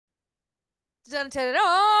Dun, dun, dun.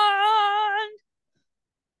 Hi.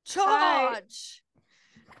 Charge.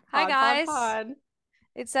 Hi, Pod, pod, guys. pod.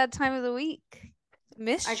 It's that time of the week. I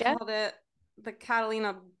Mischief. called it the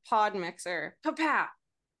Catalina podmixer. Powpow.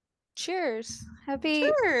 Cheers. Happy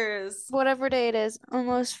Cheers. whatever day it is.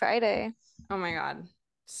 Almost Friday. Oh my God.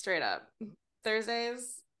 Straight up.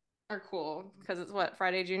 Thursdays are cool because it's what,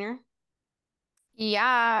 Friday Junior?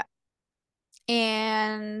 Yeah.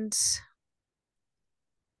 And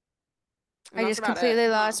And I that's just about it, completely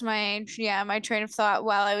huh? lost my train of thought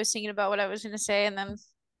while I was thinking about what I was going to say. And then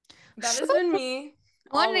That has been me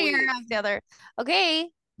one all ear week. after the other. Okay.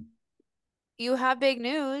 You have big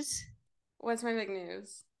news. What's my big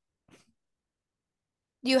news?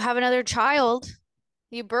 You have another child.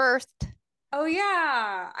 You birthed. Oh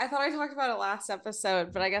yeah. I thought I talked about it last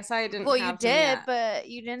episode, but I guess I didn't Well, you have him did, yet. but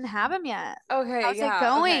you didn't have him yet. Okay, How's it yeah,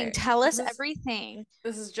 going? okay. Tell This us is everything.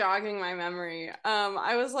 This is jogging my memory.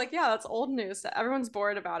 I was like, yeah, that's old news. Everyone's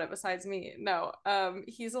bored about it besides me. No,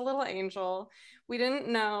 he's a little angel. We didn't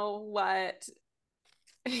know what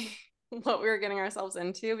what we were getting ourselves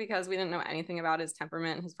into because we didn't know anything about his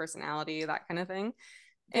temperament, his personality, that kind of thing.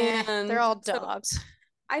 They're And all so dogs.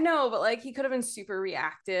 I know, but like he could have been super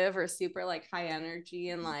reactive or super like high energy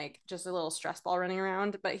and like just a little stress ball running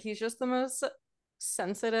around, but he's just the most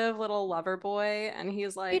sensitive little lover boy and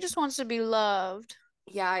he's He like just wants to be loved.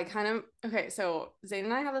 yeah, I kind of okay. So Zayn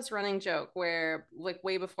and I have this running joke where, like,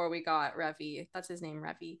 way before we got Revy, that's his name,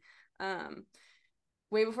 Revy. Um,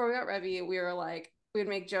 way before we got Revy, we were like, we would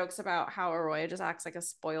make jokes about how Aroya just acts like a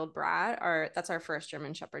spoiled brat. Or that's our first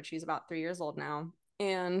German Shepherd. She's about 3 years old now,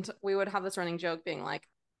 and we would have this running joke being like,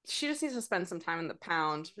 she just needs to spend some time in the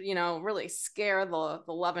pound, really scare the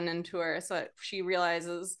loving into her so that she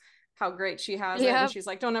realizes how great she has it. And Yep. she's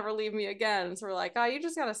like, don't ever leave me again. So we're like, oh, you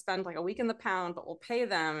just got to spend like a week in the pound, but we'll pay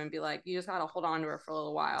them and be like, you just got to hold on to her for a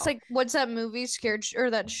little It's while. like, what's that movie, or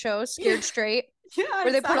that show, Yeah, Scared Straight, yeah,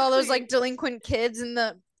 where they put all those like exactly. delinquent kids in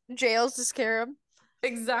the jails to scare them?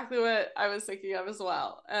 Exactly what I was thinking of as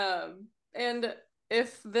well. And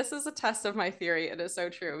if this is a test of my theory, it is so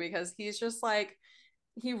true because he's just like,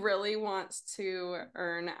 he really wants to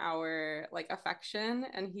earn our like affection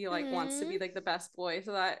and he like wants to be Mm. like the best boy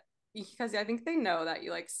so that because I think they know that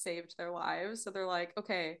you like saved their lives. So they're like,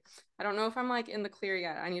 okay, I don't know if I'm like in the clear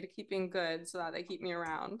yet. I need to keep being good so that they keep me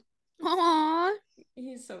around. Aw,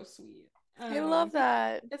 He's so sweet. I love But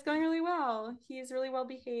that. it's going really well. He's really well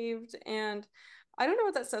behaved and I don't know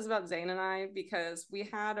what that says about Zayn and I because we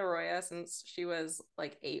had Aroya since she was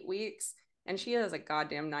like 8 weeks and she is a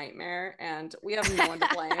goddamn nightmare and we have no one to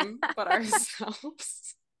blame but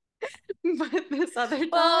ourselves. But this other dog,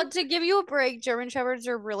 Well, to give you a break, German Shepherds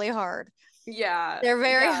are really hard. yeah, They're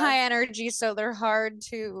very yeah. high energy, so they're hard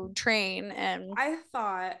to train. And I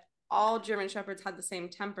thought all German Shepherds had the same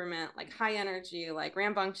temperament, like high energy, like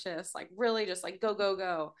rambunctious, like really just like go, go,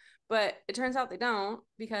 go. But it turns out they don't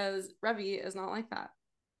because Revy is not like that.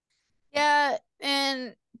 yeah,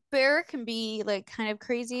 and Bear can be like kind of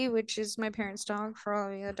crazy, which is my parents' dog, for all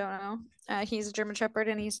of you that don't know. He's a German Shepherd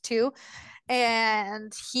and he's two.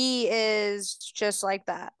 And he is just like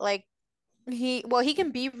that. Like he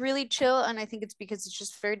can be really chill, and I think it's because it's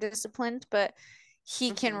just very disciplined, but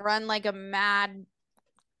he can Mhm. run like a mad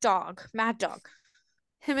dog.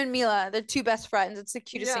 Him and Mila, the two best friends. It's the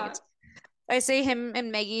cutest thing. Yeah. It's I say him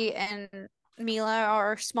and Maggie and Mila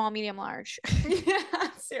are small, medium, large. Yeah,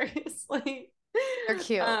 seriously. They're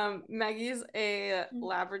cute. Maggie's a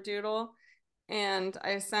labradoodle, and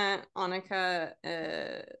I sent Annika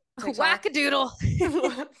a TikTok.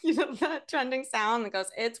 Wackadoodle. That trending sound that goes,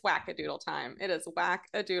 "It's wackadoodle time. It is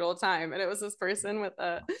wackadoodle time," and it was this person with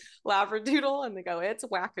a labradoodle, and they go, "It's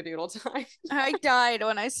wackadoodle time." I died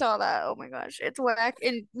when I saw that. Oh my gosh, it's whack.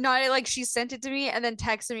 And not like she sent it to me and then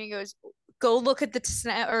texted me and goes, "Go look at the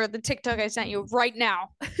snap or the TikTok I sent you right now."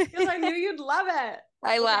 Because I knew you'd love it.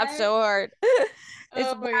 I laughed Okay. so hard. It's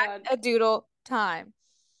Oh my whack God. a doodle time.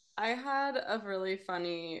 I had a really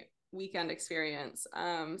funny weekend experience.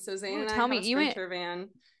 So Zane Ooh, and I tell have me, a you went. Sprinter van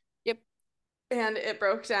Yep. and it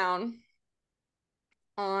broke down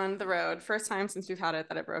on the road. First time since we've had it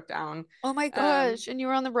that it broke down. Oh my Um, gosh, and you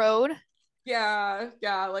were on the road? yeah,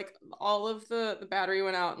 yeah, like all of the battery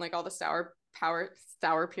went out and like all the sour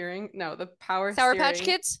peering. No, the power Sour Patch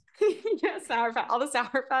steering. Kids? Yeah, all the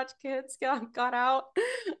Sour Patch Kids got out.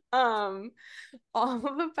 Um, all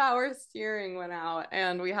of the power steering went out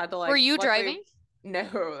and we had to Were like you luckily driving?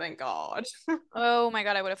 no, thank God. Oh my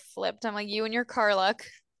God, I would have flipped. I'm like, you and your car luck.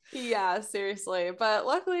 Yeah, seriously. But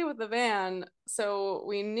luckily with the van, so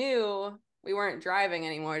we knew we weren't driving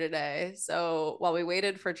anymore today. So while we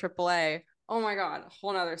waited for AAA, oh my God,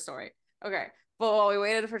 whole nother story. Okay. But while we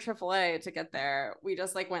waited for AAA to get there, we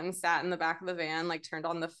just like went and sat in the back of the van, like turned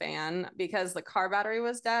on the fan because the car battery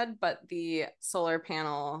was dead, but the solar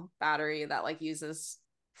panel battery that like uses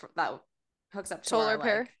that hooks up to our Solar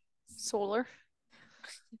pair. like Solar.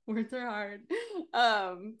 words are hard.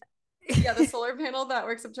 Yeah, the solar panel that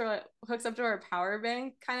hooks up to our power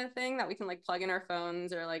bank kind of thing that we can like plug in our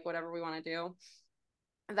phones or like whatever we want to do.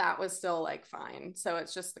 That was still like fine. So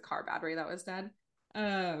it's just the car battery that was dead.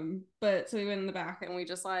 But so we went in the back and we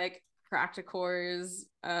just like practicors,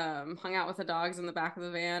 hung out with the dogs in the back of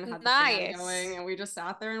the van, had the fan going, Nice. and we just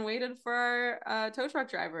sat there and waited for our tow truck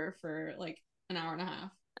driver for like an hour and a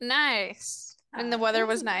half. Nice. And the It weather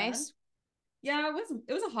was wasn't bad. nice. Yeah,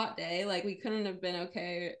 it was a hot day. Like we couldn't have been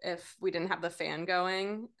okay if we didn't have the fan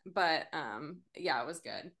going. But yeah, it was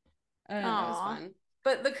good. It was Aw. fun.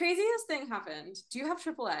 But the craziest thing happened. Do you have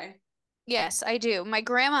AAA? Yes, I do. My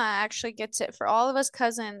grandma actually gets it for all of us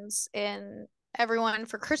cousins and everyone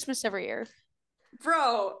for Christmas every year.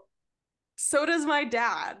 Bro, so does my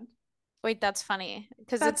dad. Wait, that's funny.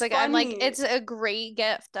 Because it's That's like I'm like, funny. it's a great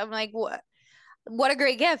gift. I'm like, what a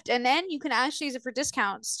great gift. And then you can actually use it for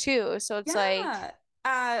discounts too. So it's like, Yeah.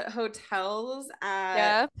 At hotels, at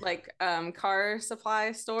yeah, like car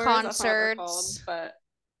supply stores. That's not what they're called, concerts, but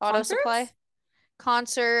auto supply, concerts?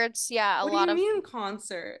 concerts. Yeah, a What do lot you of, mean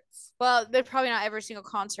concerts? well, they're probably not every single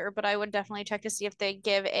concert, but I would definitely check to see if they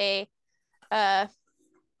give a uh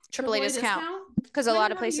AAA AAA discount discount? because a When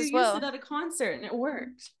lot of have you places used it will. at a concert and it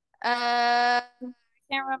worked? I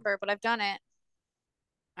can't remember, but I've done it.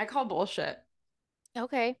 I call bullshit.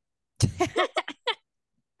 Okay.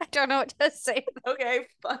 I don't know what to say. Okay,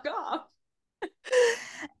 fuck off.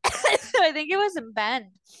 I think it was in Bend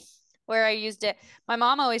where I used it. My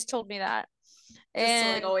mom always told me that. Just to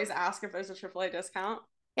like And always ask if there's a AAA discount.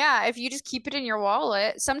 yeah, if you just keep it in your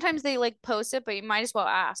wallet, sometimes they like post it, but you might as well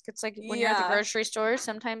ask. It's like when you're at the Yeah. grocery store,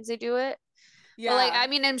 sometimes they do it. But like, Yeah. I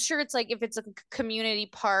mean, I'm sure it's like if it's a community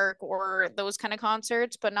park or those kind of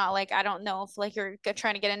concerts, but not like I don't know if like you're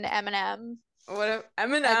trying to get into Eminem What if at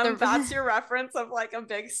Eminem, the. that's your reference of like a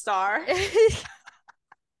big star?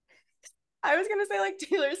 I was gonna say like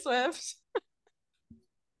Taylor Swift.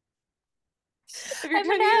 If you're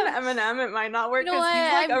trying to get Eminem. an Eminem, it might not You work know because what?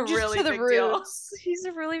 he's like a I'm just really to the big deal. roots. He's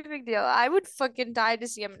a really big deal. I would fucking die to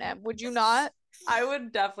see Eminem. Would you not? I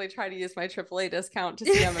would definitely try to use my AAA discount to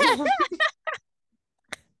see Eminem.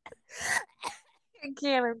 I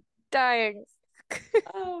can't. I'm dying.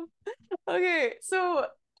 Oh, okay, so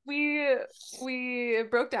we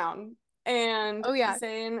broke down, and Oh yeah.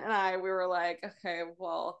 Zane and I we were like, okay,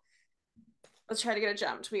 well, let's try to get it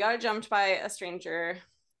jumped. We got it jumped by a stranger,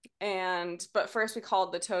 and but first we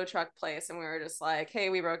called the tow truck place, and we were just like, hey,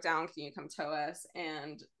 we broke down. Can you come tow us?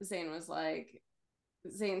 And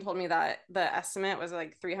Zane told me that the estimate was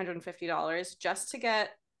like $350 just to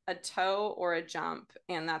get a tow or a jump,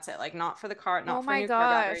 and that's it. Like not for the car, Oh not for a my new car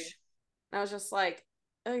battery. gosh. And I was just like,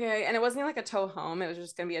 okay. And it wasn't like a tow home. It was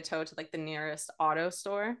just gonna be a tow to like the nearest auto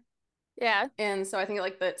store. Yeah. And so I think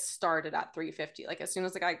like that started at 350. Like as soon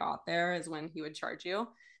as the guy got there is when he would charge you.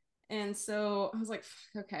 And so I was like,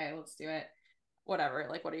 okay, let's do it. Whatever.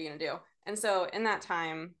 Like, what are you gonna do? And so in that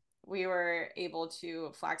time, we were able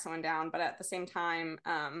to flag someone down, but at the same time,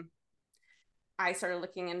 I started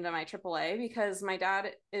looking into my AAA because my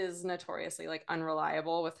dad is notoriously like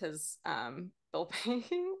unreliable with his bill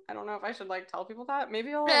paying. I don't know if I should like tell people that.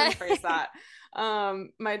 Maybe I'll rephrase that.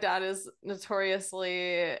 My dad is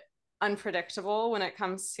notoriously unpredictable when it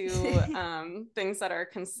comes to things that are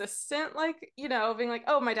consistent, like, being like,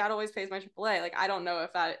 oh, my dad always pays my AAA. Like, I don't know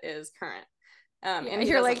if that is current. Yeah, And he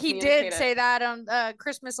you're like doesn't he communicate did it. say that on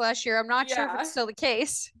Christmas last year. I'm not sure if Yeah. it's still the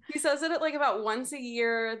case. He says it like about once a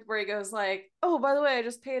year where he goes like, oh, by the way, I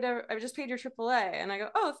just paid your AAA. And I go,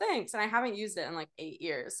 oh, thanks. And I haven't used it in like 8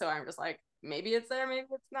 years. So I'm just like, maybe it's there, maybe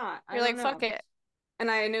it's not. I You're don't like, know. fuck it. And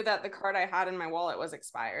I knew that the card I had in my wallet was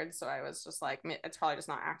expired. So I was just like, it's probably just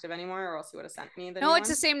not active anymore, or else he would have sent me the No, new it's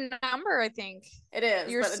the one. same number, I think. It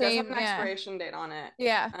is, Your but it does have same, an yeah. expiration date on it.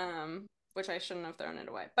 Yeah. Which I shouldn't have thrown it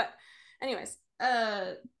away. But anyways,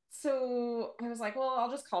 so I was like, well, I'll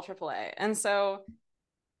just call AAA. And so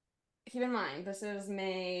keep in mind, this is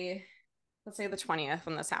May, let's say the 20th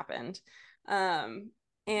when this happened.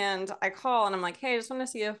 And I call and I'm like, hey, I just want to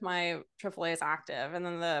see if my AAA is active. And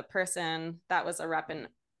then the person that was a rep in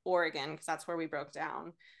Oregon, because that's where we broke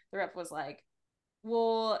down, the rep was like,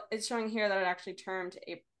 well, it's showing here that it actually termed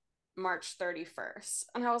March 31st.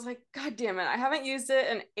 And I was like, God damn it, I haven't used it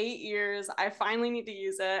in 8 years. I finally need to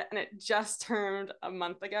use it. And it just termed a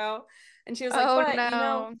month ago. And she was like, Oh but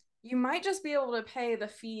no. you might just be able to pay the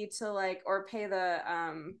fee to like, or pay the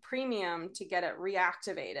premium to get it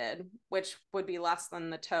reactivated, which would be less than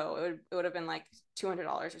the tow. It would have been like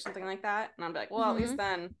 $200 or something like that. And I'm like, well, at least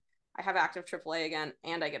Mm-hmm. then I have active AAA again,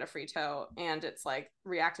 and I get a free tow, and it's like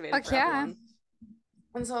reactivated Fuck for yeah. everyone.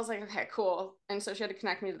 And so I was like, okay, cool. And so she had to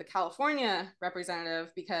connect me to the California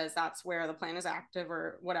representative because that's where the plan is active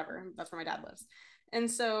or whatever. That's where my dad lives.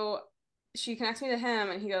 And so she connects me to him,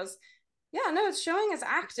 and he goes, yeah, no, it's showing as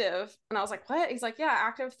active. And I was like, what? He's like, yeah,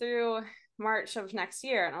 active through March of next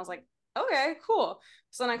year. And I was like, okay, cool.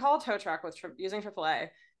 So then I called tow truck with using AAA.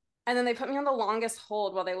 And then they put me on the longest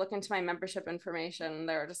hold while they look into my membership information.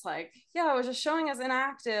 They were just like, yeah, it was just showing as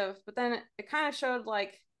inactive. But then it kind of showed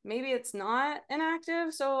like maybe it's not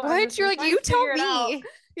inactive. So I've What? just You're been like, trying to you tell figure it out. me.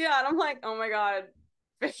 Yeah. And I'm like, oh my God,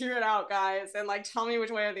 figure it out, guys. And like tell me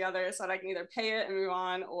which way or the other so that I can either pay it and move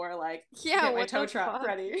on or like Yeah, get my what tow the truck fuck?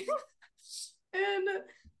 ready. And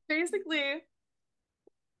basically,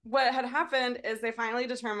 what had happened is they finally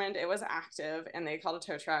determined it was active and they called a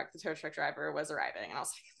tow truck. The tow truck driver was arriving. And I was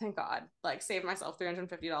like, thank God, like saved myself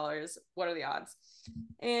 $350. What are the odds?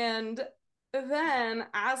 And then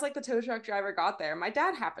as like the tow truck driver got there, my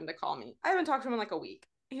dad happened to call me. I haven't talked to him in like a week.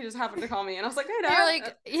 He just happened to call me and I was like, hey You're dad.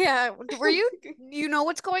 like, yeah, were you? You know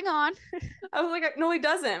what's going on? I was like, no, he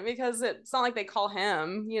doesn't, because it's not like they call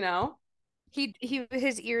him, you know?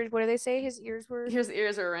 His ears, what do they say? His ears were His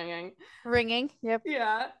ears are ringing. ringing. Yep.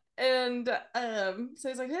 Yeah. And so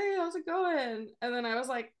he's like, hey, how's it going? And then I was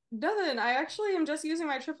like, nothing. I actually am just using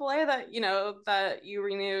my AAA that, that you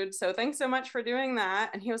renewed. So thanks so much for doing that.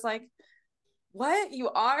 And he was like, what? You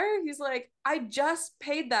are? He's like, I just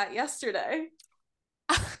paid that yesterday.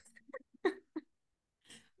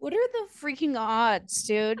 What are the freaking odds,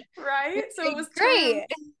 dude? Right? So it Like, was timed great.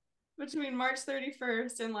 between March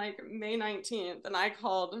 31st and like May 19th. And I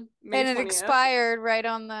called May And it 20th. expired right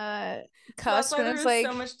on the So that's cusp. why And there it's was so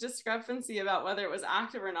like much discrepancy about whether it was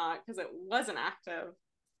active or not, because it wasn't active.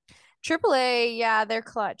 AAA, yeah, they're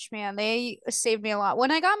clutch, man. They saved me a lot. When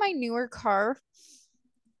I got my newer car,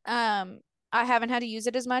 um, I haven't had to use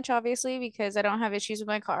it as much, obviously, because I don't have issues with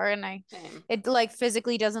my car and Same. it like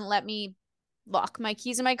physically doesn't let me lock my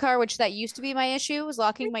keys in my car, which that used to be my issue, was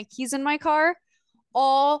locking my keys in my car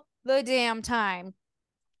all the damn time.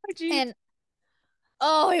 My Jeep. And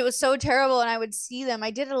oh, it was so terrible. And I would see them.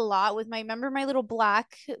 I did it a lot with remember my little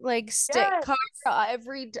black like stick Yes. car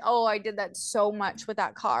oh, I did that so much with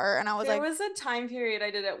that car. And I was There like, was a time period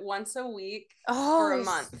I did it once a week for oh, a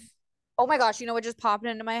month. oh my gosh, you know what just popped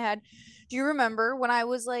into my head? Do you remember when I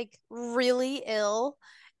was like really ill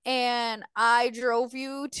and I drove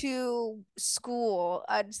you to school?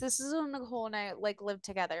 This is when Nicole and I like lived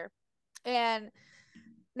together. And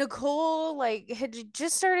Nicole like had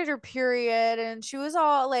just started her period and she was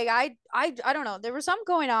all like I don't know, there was something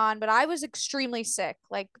going on, but I was extremely sick,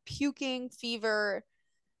 like puking, fever.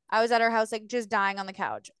 I was at her house like just dying on the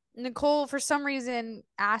couch. Nicole for some reason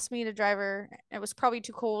asked me to drive her. It was probably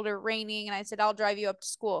too cold or raining and I said I'll drive you up to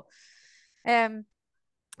school. And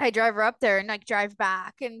I drive her up there and like drive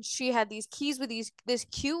back and she had these keys with this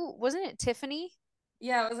cute, wasn't it Tiffany?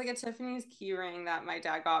 Yeah, it was like a Tiffany's key ring that my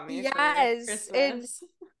dad got me for Yes. And Christmas.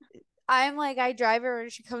 I'm like, I drive her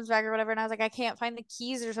and she comes back or whatever. And I was like, I can't find the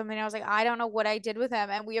keys or something. I was like, I don't know what I did with them.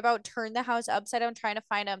 And we about turned the house upside down trying to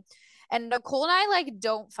find them. And Nicole and I like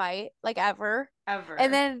don't fight like ever. And Ever.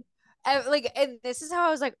 then like, and this is how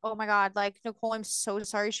I was like, oh my God, like Nicole, I'm so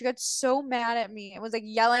sorry. She got so mad at me and was like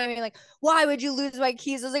yelling at me, like, why would you lose my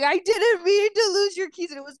keys? I was like, I didn't mean to lose your keys.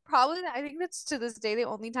 And it was probably, I think that's to this day the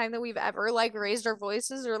only time that we've ever like raised our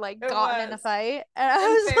voices or like It gotten in a was. fight. And I In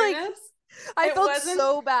was like, fairness, I it felt wasn't,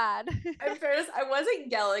 so bad. in fairness, I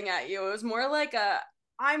wasn't yelling at you. It was more like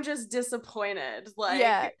I'm just disappointed,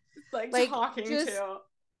 Yeah, like like talking just to.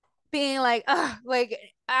 being like, ugh, like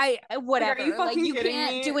Like, are you whatever. Like fucking you kidding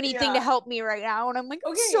can't me? do anything to Yeah. help me right now. And I'm like,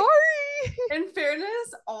 I'm Okay. sorry. In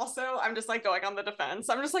fairness, also, I'm just like going on the defense.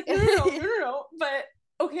 I'm just like, no, no, no, no, no, no. But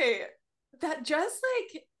okay, that just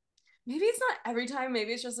like maybe it's not every time,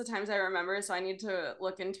 maybe it's just the times I remember. So I need to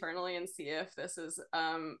look internally and see if this is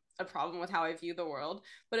a problem with how I view the world.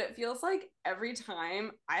 But it feels like every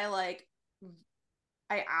time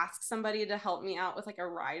I ask somebody to help me out with like a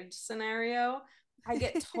ride scenario, I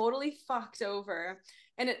get totally fucked over.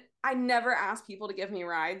 And I never ask people to give me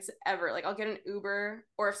rides ever. Like I'll get an Uber,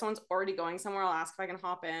 or if someone's already going somewhere, I'll ask if I can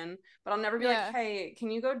hop in. But I'll never be like, Yeah. hey,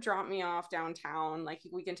 can you go drop me off downtown? Like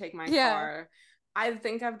we can take my Yeah. car. I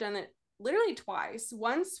think I've done it literally twice.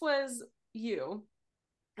 Once was you,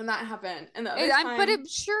 and that happened. And the other But time, I'm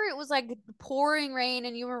sure it was like pouring rain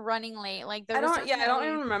and you were running late. Like there I was don't, yeah, I don't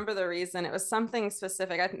even definitely remember the reason. It was something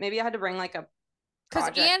specific. Maybe I had to bring like a Because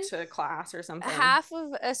project to class or something. half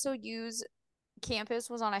of SOU's campus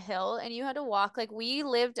was on a hill and you had to walk, like we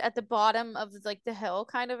lived at the bottom of like the hill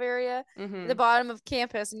kind of area, the Mm-hmm. bottom of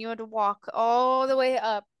campus, and you had to walk all the way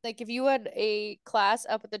up. Like if you had a class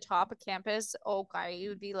up at the top of campus, oh god, you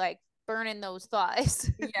would be like burning those thighs.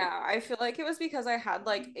 Yeah, I feel like it was because I had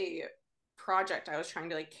like a project I was trying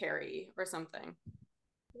to like carry or something.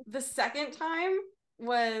 The second time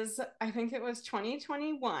was, I think it was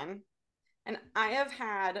 2021, and I have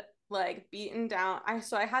had like beaten down. I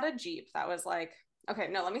had a Jeep that was like, okay,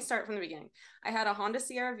 no, let me start from the beginning. I had a Honda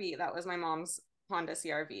CRV that was my mom's Honda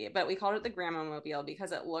CRV, but we called it the Grandma Mobile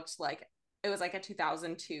because it looked like it was like a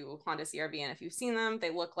 2002 Honda CRV, and if you've seen them, they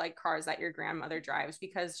look like cars that your grandmother drives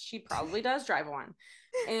because she probably does drive one.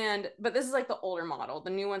 But this is like the older model. The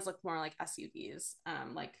new ones look more like SUVs,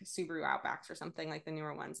 like Subaru Outbacks or something, like the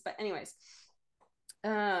newer ones. But anyways,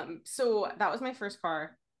 so that was my first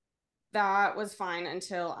car. That was fine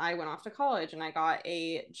until I went off to college and I got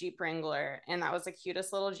a Jeep Wrangler, and that was the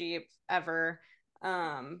cutest little Jeep ever.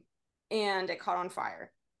 And it caught on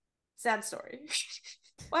fire. Sad story.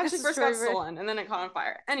 Well, actually, That's a first got story for stolen and then it caught on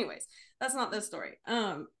fire. Anyways, that's not this story.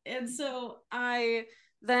 And so I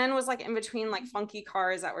then was like in between like funky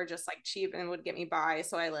cars that were just like cheap and would get me by.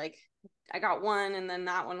 So I got one, and then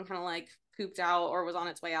that one kind of like pooped out or was on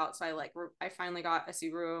its way out. So I finally got a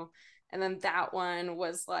Subaru, and then that one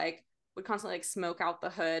was like would constantly like smoke out the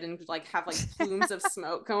hood and like have like plumes of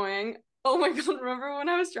smoke going. Oh my god! Remember when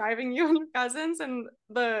I was driving you and your cousins and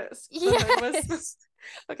the hood was yes.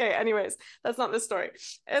 okay, anyways, that's not the story.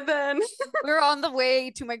 And then We were on the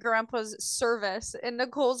way to my grandpa's service, and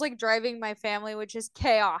Nicole's like driving my family, which is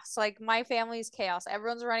chaos. Like my family's chaos.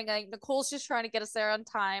 Everyone's running. Like Nicole's just trying to get us there on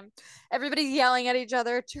time. Everybody's yelling at each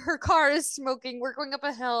other. Her car is smoking. We're going up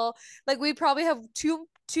a hill. Like we probably have too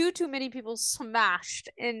many people smashed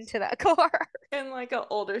into that car. in like an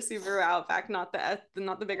older Subaru Outback, not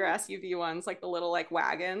the bigger SUV ones, like the little like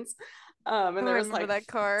wagons. And Oh, I there was remember like that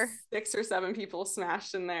car. 6 or 7 people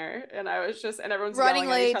smashed in there, and I was just and everyone's Running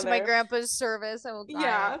yelling at each late to my other. grandpa's service. Oh god.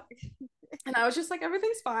 Yeah. And I was just like,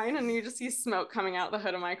 everything's fine, and you just see smoke coming out the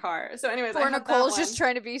hood of my car. So, anyways, I Poor had that Nicole's just one.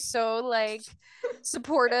 trying to be so like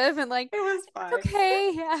supportive and like It was it's fine.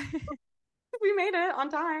 okay. Yeah. We made it on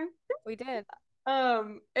time. We did.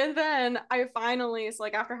 And then I finally, so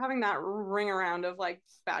like after having that ring around of like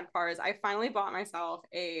bad cars, I finally bought myself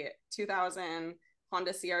a 2000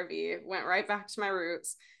 Honda CRV, went right back to my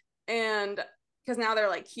roots. And because now they're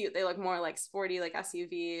like cute, they look more like sporty, like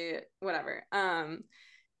SUV, whatever.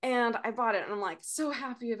 And I bought it and I'm like so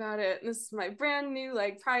happy about it. And this is my brand new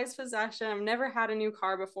like prized possession. I've never had a new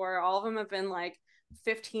car before. All of them have been like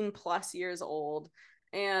 15 plus years old,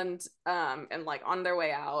 and like on their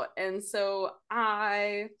way out. And so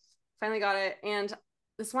I finally got it. And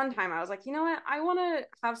this one time I was like, you know what? I want to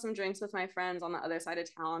have some drinks with my friends on the other side of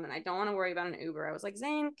town, and I don't want to worry about an Uber. I was like,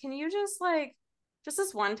 Zane, can you just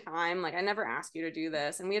this one time, like I never asked you to do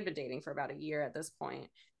this, and we had been dating for about a year at this point.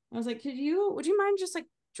 I was like, would you mind just like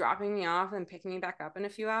dropping me off and picking me back up in a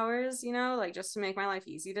few hours, like just to make my life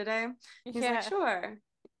easy today? He's like, Yeah. sure.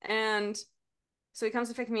 And so he comes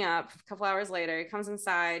to pick me up a couple hours later. He comes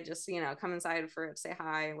inside, just, come inside for to say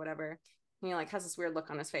hi, whatever. And he like has this weird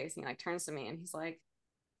look on his face, and he like turns to me and he's like,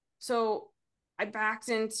 so I backed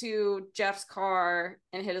into Jeff's car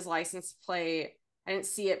and hit his license plate. I didn't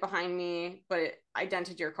see it behind me, but I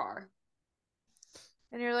dented your car.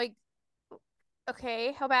 And you're like,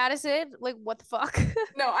 okay, how bad is it? Like, what the fuck?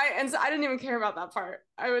 No, I didn't even care about that part.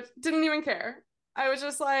 Didn't even care. I was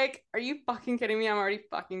just like, are you fucking kidding me? I'm already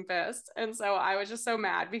fucking pissed. And so I was just so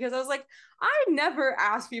mad because I was like, I never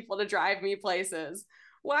ask people to drive me places.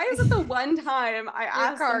 Why is it the one time I Your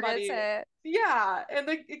asked car gets somebody? hit. Yeah, and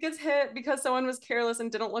it gets hit because someone was careless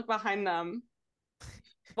and didn't look behind them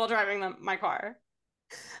while driving my car.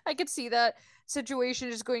 I could see that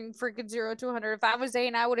situation just going freaking 0 to 100. If I was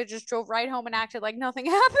Zane, I would have just drove right home and acted like nothing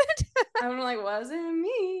happened. I'm like, was it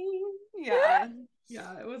me? Yeah.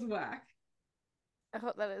 Yeah, it was whack. I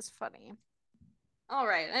hope that is funny. All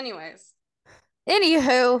right. Anyways.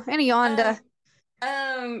 Anywho, any Honda. So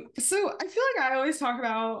I feel like I always talk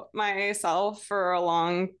about myself for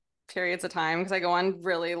long periods of time because I go on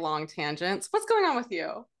really long tangents. What's going on with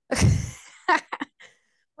you?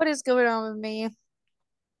 What is going on with me?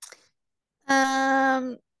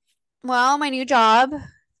 Well, my new job.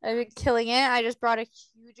 I've been killing it. I just brought a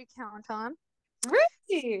huge account on.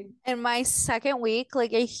 Really? In my second week,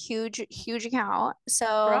 like a huge account. So,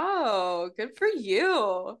 Bro, good for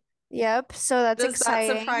you. yep. So that's Does that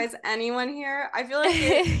exciting. surprise anyone here? I feel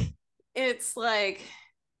like it's like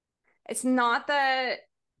it's not that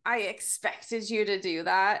I expected you to do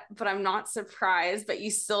that, but I'm not surprised. But you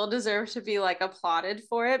still deserve to be like applauded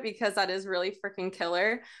for it because that is really freaking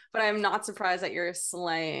killer. But I'm not surprised that you're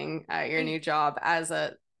slaying at your new job as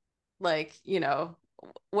a like,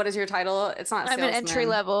 what is your title? It's not I'm an entry salesman.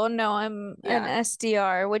 level. No, I'm an Yeah.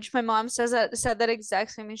 SDR, which my mom said that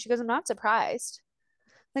exact same thing. She goes, I'm not surprised.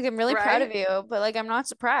 Like I'm really proud of Right? you, but like I'm not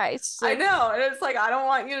surprised. I Like know. And it's like I don't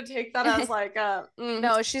want you to take that as like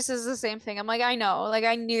no, she says the same thing. I'm like, I know. Like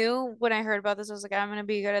I knew when I heard about this, I was like, I'm gonna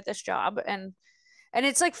be good at this job, and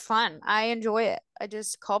it's like fun. I enjoy it. I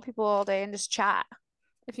just call people all day and just chat.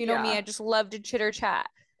 If you know me, I yeah. just love to chitter chat.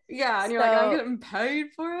 Yeah, and you're like, I'm So getting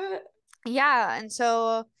paid for it. yeah, and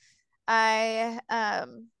so I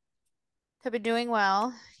have been doing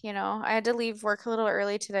well. You know, I had to leave work a little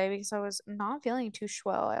early today because I was not feeling too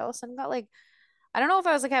swell. I all of a sudden got like, I don't know if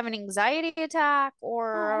I was like having an anxiety attack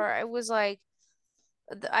Oh. or I was like,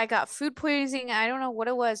 I got food poisoning. I don't know what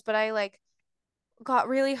it was, but I like got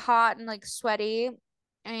really hot and like sweaty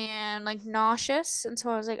and like nauseous. And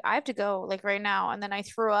so I was like, I have to go like right now. And then I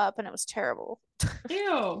threw up and it was terrible.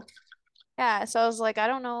 Ew. Yeah. So I was like, I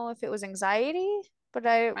don't know if it was anxiety, but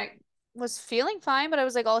I I was feeling fine. But I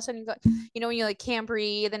was like, all of a sudden you got, when you like can't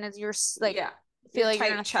breathe and you're like, yeah. feel You're like you're tight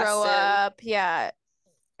gonna throw chested. up. Yeah.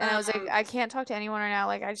 And I was like, Um, I can't talk to anyone right now.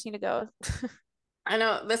 Like, I just need to go. I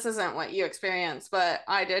know this isn't what you experienced, but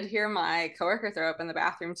I did hear my coworker throw up in the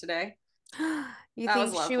bathroom today. You That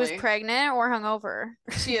was think she was lovely. pregnant or hungover?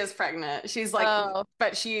 She is pregnant. She's like, Oh,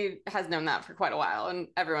 but she has known that for quite a while, and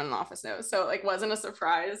everyone in the office knows. So it like wasn't a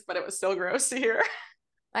surprise, but it was still gross to hear.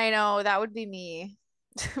 I know that would be me.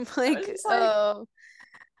 I was Like, just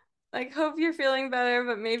like, hope you're feeling better,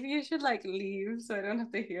 but maybe you should like leave so I don't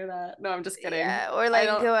have to hear that. No, I'm just kidding. yeah, or I like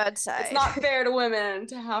don't. go It's outside. not fair to women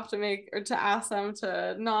to have to make or to ask them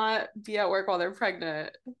to not be at work while they're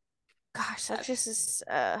pregnant. Gosh, that just is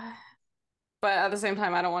But at the same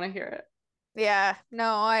time, I don't want to hear it. yeah, no,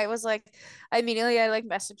 I was like I like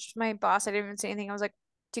messaged my boss. I didn't even say anything. I was like,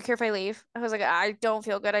 "Do you care if I leave?" I was like, "I don't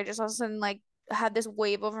feel good. I just all of a sudden like had this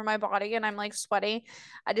wave over my body and I'm like sweaty.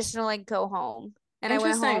 I just want to like go home." And I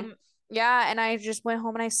went Interesting. home. Yeah, and I just went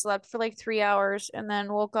home and I slept for like 3 hours and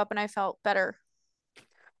then woke up and I felt better.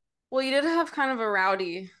 Well, you did have kind of a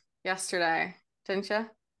rowdy yesterday, didn't you?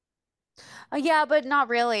 Yeah, but not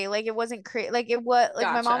really. Like it wasn't crazy. Like it was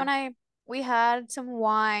like my mom and Gotcha. I we had some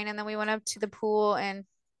wine and then we went up to the pool and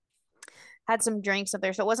had some drinks up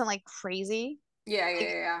there. So it wasn't like crazy. Yeah,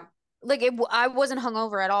 yeah, Like yeah. I wasn't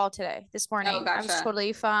hungover at all today, this Yeah. Oh, morning. I was gotcha.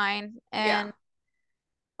 totally fine. Yeah. And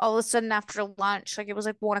all of a sudden after lunch, like it was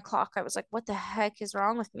like 1 o'clock, I was like, what the heck is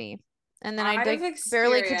wrong with me? And then I I've like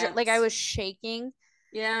barely could like I experienced. was shaking.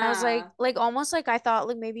 And I was Yeah. like almost like I thought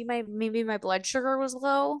like maybe my blood sugar was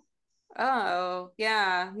low. Oh,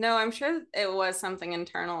 yeah. No, I'm sure it was something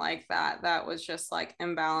internal like that that was just like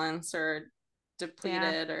imbalanced or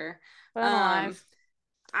Yeah, depleted or but I'm um alive.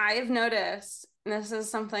 I've noticed, and this is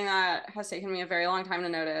something that has taken me a very long time to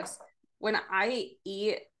notice, when I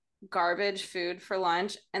eat garbage food for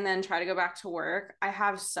lunch and then try to go back to work, I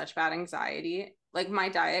have such bad anxiety. Like my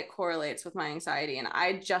diet correlates with my anxiety, and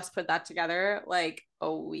I just put that together like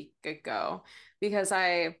a week ago because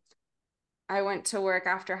I went to work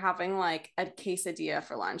after having like a quesadilla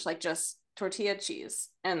for lunch, like just tortilla cheese,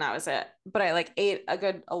 and that was it. But I like ate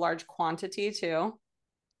a large quantity too.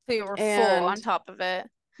 So you were full on And top of it.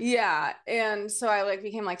 yeah, and so I like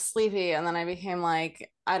became like sleepy, and then I became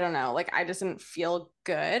like I don't know, like I just didn't feel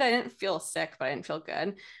good. I didn't feel sick, but I didn't feel good.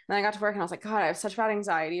 And then I got to work and I was like, God, I have such bad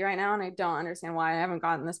anxiety right now, and I don't understand why I haven't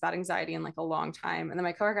gotten this bad anxiety in like a long time. And then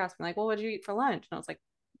my coworker asked me like, well, what did you eat for lunch? And I was like,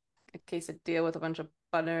 a quesadilla with a bunch of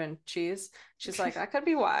butter and cheese. She's like, that could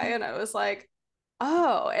be why. And I was like,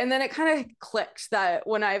 oh. And then it kind of clicked that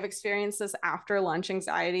when I've experienced this after lunch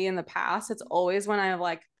anxiety in the past, it's always when I have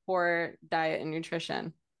like poor diet and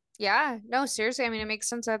nutrition. Yeah, no, seriously. I mean, it makes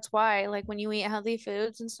sense. That's why, like, when you eat healthy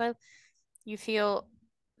foods and stuff, you feel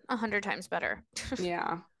 100 times better.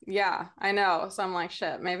 Yeah. Yeah, I know. So I'm like,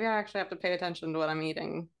 shit, maybe I actually have to pay attention to what I'm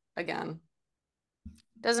eating again.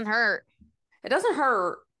 Doesn't hurt. It doesn't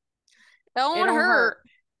hurt. It Don't don't hurt. hurt.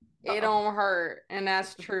 It Uh-oh. don't hurt. And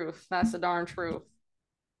that's truth. That's the darn truth.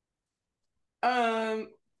 Um,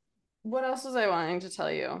 what else was I wanting to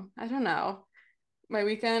tell you? I don't know. My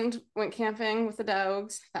weekend went camping with the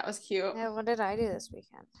dogs. That was cute. Yeah, what did I do this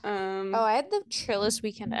weekend? Oh, Um, I had the chillest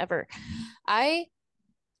weekend ever. I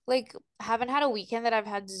like haven't had a weekend that I've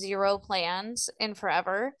had zero plans in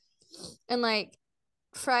forever. And like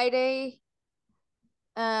Friday,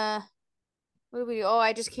 uh, what did we do? Oh,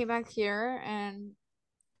 I just came back here and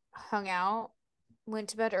hung out, went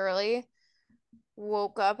to bed early,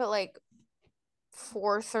 woke up at like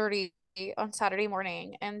 4:30 on Saturday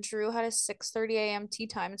morning, and Drew had a 6:30 a.m. tea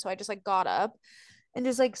time. So I just like got up and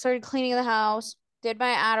just like started cleaning the house, did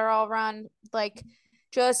my Adderall run, like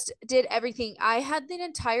just did everything. I had the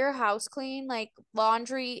entire house clean, like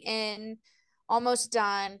laundry in, almost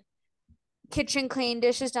done, kitchen clean,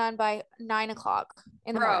 dishes done by 9 o'clock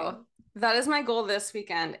in the morning. Bro, that is my goal this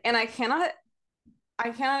weekend. And I cannot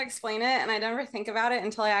explain it and I never think about it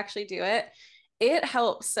until I actually do it. It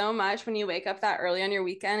helps so much when you wake up that early on your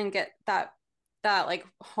weekend and get that like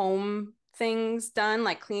home things done,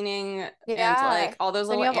 like cleaning and Yeah. like all those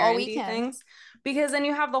Then little you have all errandy weekend. things. Because then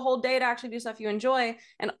you have the whole day to actually do stuff you enjoy.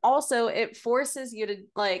 And also it forces you to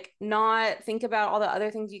like not think about all the other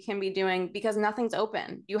things you can be doing because nothing's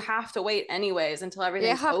open. You have to wait anyways until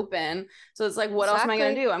everything's Yeah, open. So it's like, what else am I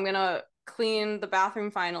gonna exactly. do? I'm gonna clean the bathroom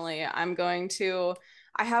finally.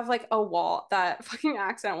 I have like a wall, that fucking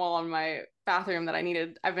accent wall in my bathroom that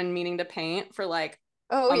I've been meaning to paint for like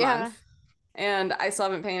Oh a yeah. month and I still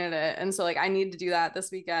haven't painted it. And so like I need to do that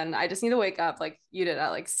this weekend. I just need to wake up like you did at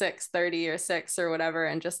like 6:30 or 6 or whatever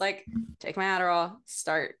and just like take my Adderall,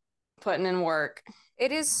 start putting in work.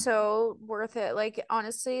 It is so worth it. Like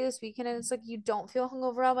honestly, this weekend it's like you don't feel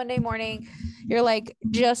hungover on Monday morning. You're like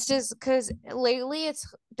just as, because lately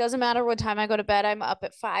it's doesn't matter what time I go to bed. I'm up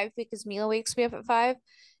at 5 because Mila wakes me up at 5,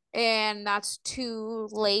 and that's too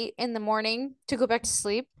late in the morning to go back to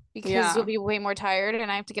sleep because you'll Yeah. be way more tired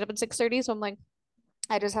and I have to get up at 6:30. So I'm like,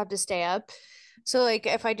 I just have to stay up. So like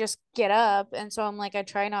if I just get up, and so I'm like I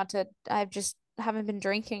try not to, I've just haven't been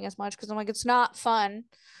drinking as much because I'm like it's not fun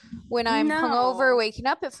when I'm hungover No, waking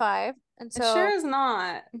up at 5. And it sure so is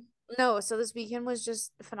not. no, so this weekend was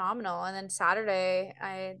just phenomenal. And then Saturday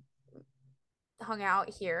I hung out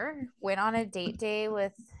here, went on a date day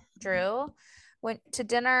with Drew, went to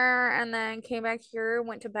dinner, and then came back here,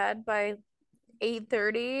 went to bed by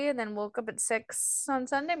 8:30, and then woke up at 6 on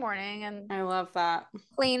Sunday morning and I love that.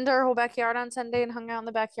 cleaned our whole backyard on Sunday and hung out in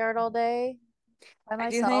the backyard all day by I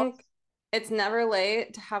do myself. think it's never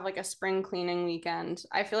late to have like a spring cleaning weekend.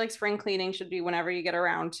 I feel like spring cleaning should be whenever you get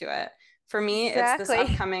around to it. For me, it's this Exactly.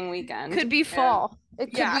 upcoming weekend. Could be And fall.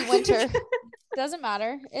 It could yeah, be winter. Doesn't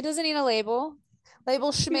matter. It doesn't need a label.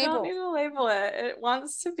 Label you don't schmabel. need to label it. It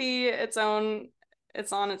wants to be its own,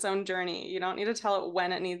 it's on its own journey. You don't need to tell it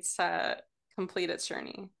when it needs to complete its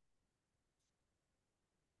journey.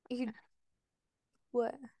 You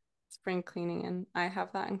what? Spring cleaning, and I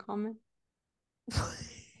have that in common.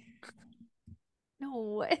 No,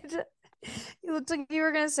 what? You looked like you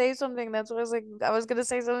were gonna say something. That's what I was like. I was gonna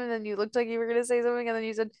say something, and then you looked like you were gonna say something, and then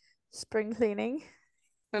you said spring cleaning.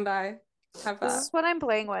 And I have This that is what I'm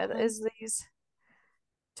playing with, common. is these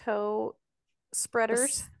toe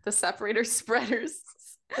spreaders. The separator spreaders.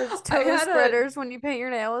 It's I toe had a spreaders when you paint your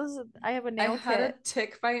nails. I have a I nail had a kit.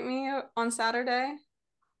 tick bite me on Saturday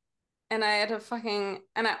and I had to fucking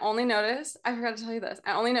and I only noticed, I forgot to tell you this.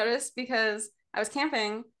 I only noticed because I was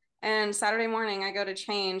camping and Saturday morning I go to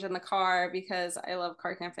change in the car because I love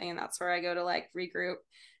car camping and that's where I go to like regroup.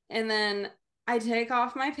 And then I take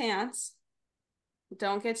off my pants.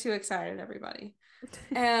 Don't get too excited, everybody.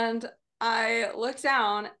 And I look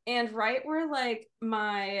down and right where like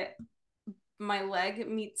my leg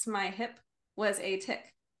meets my hip was a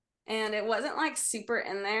tick. And it wasn't like super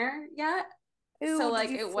in there yet. So Ooh, did like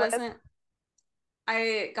you it flip? wasn't,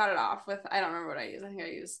 I got it off with, I don't remember what I used. I think I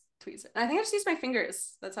used tweezers. And I think I just used my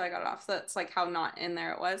fingers. That's how I got it off. So that's like how not in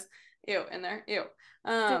there it was. Ew, in there. Ew.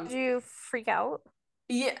 Did Um you freak out?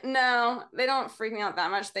 yeah, no, they don't freak me out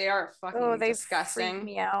that much. They are Oh, fucking they freak disgusting.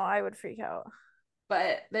 me out. I would freak out.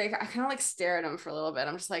 But they I kind of like stare at them for a little bit.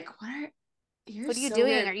 I'm just like, what are you're What are you so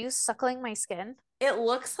doing? weird. Are you suckling my skin? It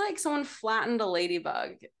looks like someone flattened a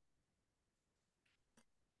ladybug.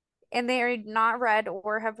 And they are not red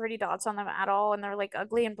or have pretty dots on them at all, and they're like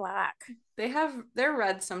ugly and black. They're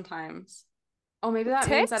red sometimes. Oh, maybe that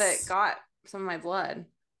means that it Ticks? got some of my blood.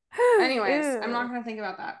 Anyways, I'm not Ew. gonna think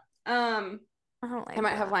about that. I don't I like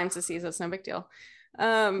might have that. Lyme's disease, it's no big deal.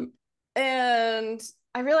 Um, and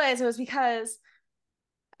I realized it was because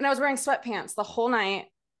and I was wearing sweatpants the whole night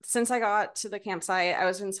since I got to the campsite. I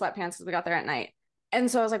was in sweatpants because we got there at night. And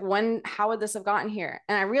so I was like, how would this have gotten here?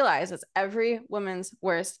 And I realized it's every woman's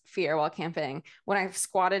worst fear while camping. When I've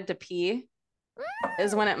squatted to pee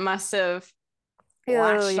is when it must have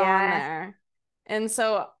Oh latched on yeah. there. And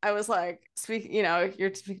so I was like, you're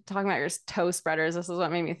talking about your toe spreaders. This is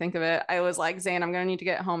what made me think of it. I was like, Zane, I'm going to need to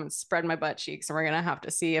get home and spread my butt cheeks, and we're going to have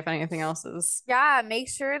to see if anything else is Yeah, make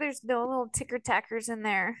sure there's no little ticker tackers in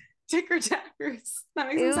there. ticker tackers. That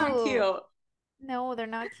makes them sound Ew. cute. No, they're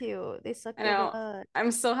not cute. They suck I your know. blood.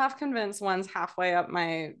 I'm still half convinced one's halfway up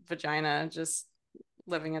my vagina, just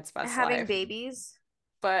living its best having life. babies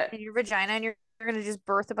But in your vagina and you're gonna just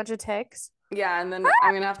birth a bunch of ticks. yeah, and then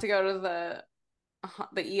I'm gonna have to go to the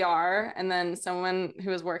ER, and then someone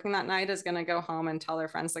who was working that night is gonna go home and tell their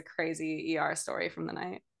friends the crazy ER story from the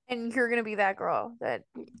night. And you're gonna be that girl that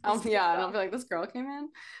is ticked Yeah, and I'll off. be like, this girl came in.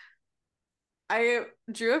 I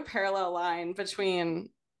drew a parallel line between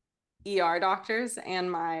ER doctors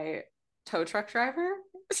and my tow truck driver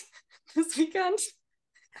this weekend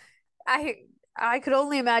I I could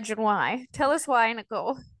only imagine why. Tell us why,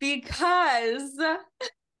 Nicole. because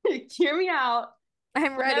hear me out.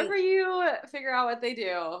 I'm Whenever ready. you figure out what they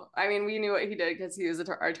do, I mean, we knew what he did because he was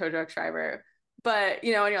our tow truck driver. But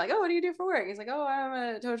you know, and you're like, oh, what do you do for work? He's like, oh,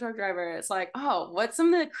 I'm a tow truck driver. It's like, oh, what's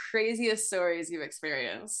some of the craziest stories you've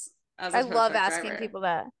experienced as a I tow love truck asking driver? people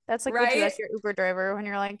that. That's like what you Right? ask your Uber driver when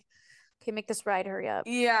you're like, okay, make this ride, hurry up.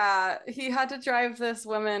 Yeah, he had to drive this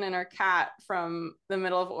woman and her cat from the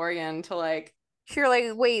middle of Oregon to like You're like,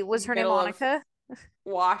 wait, was her name middle of Monica?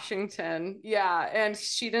 Washington. Yeah, and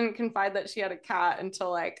she didn't confide that she had a cat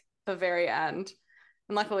until like the very end.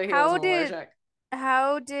 And luckily he How wasn't did allergic.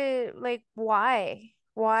 like why?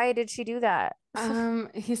 Why did she do that?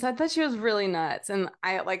 He said that she was really nuts, and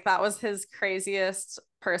I like that was his craziest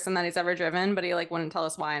person that he's ever driven, but he like wouldn't tell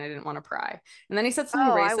us why, and I didn't want to pry. And then he said something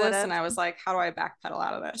Oh, I would racist, and have. I was like, how do I backpedal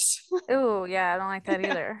out of this? Oh, yeah, I don't like that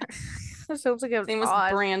Yeah. either. Sounds like His an name was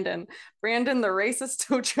odd. Brandon. Brandon, the racist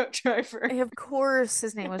tow truck driver. Of course,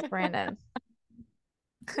 his name was Brandon.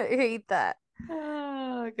 I hate that.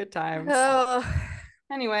 Oh, good times. Oh,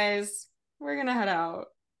 Anyways, we're gonna head out.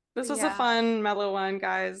 This was a yeah, fun, mellow one,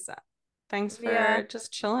 guys. Thanks yeah. for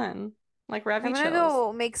just chilling, like I'm Revy gonna chills.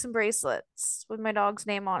 go make some bracelets with my dog's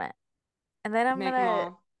name on it, and then I'm Make them gonna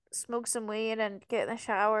all. smoke some weed and get in the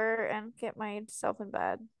shower and get myself in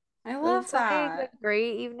bed. I It love was like a that.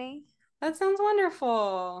 great evening, That sounds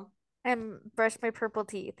wonderful. and brush my purple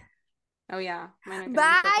teeth. Oh yeah, mine are gonna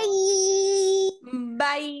be purple.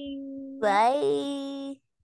 Bye. Bye. Bye.